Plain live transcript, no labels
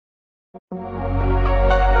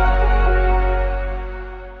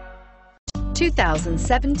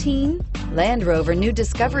2017 Land Rover New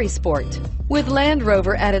Discovery Sport. With Land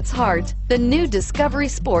Rover at its heart, the new Discovery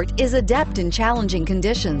Sport is adept in challenging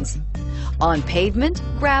conditions. On pavement,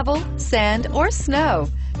 gravel, sand, or snow,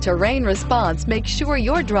 terrain response makes sure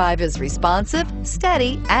your drive is responsive,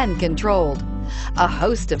 steady, and controlled. A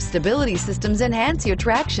host of stability systems enhance your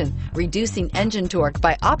traction, reducing engine torque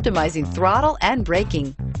by optimizing throttle and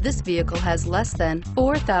braking. This vehicle has less than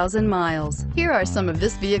 4,000 miles. Here are some of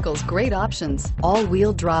this vehicle's great options: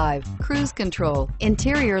 all-wheel drive, cruise control,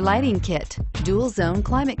 interior lighting kit, dual zone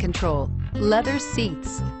climate control, leather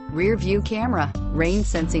seats, rear view camera, rain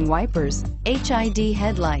sensing wipers, HID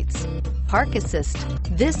headlights, park assist.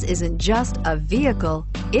 This isn't just a vehicle,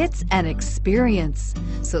 it's an experience.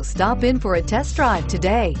 So stop in for a test drive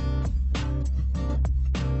today.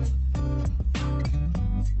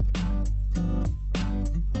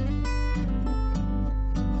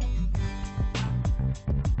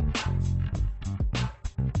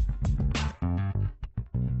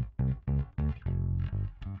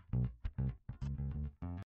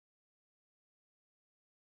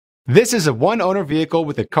 This is a one-owner vehicle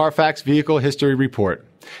with a Carfax Vehicle History Report.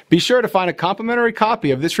 Be sure to find a complimentary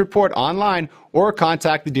copy of this report online or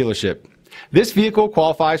contact the dealership. This vehicle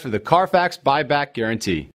qualifies for the Carfax Buyback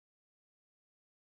Guarantee.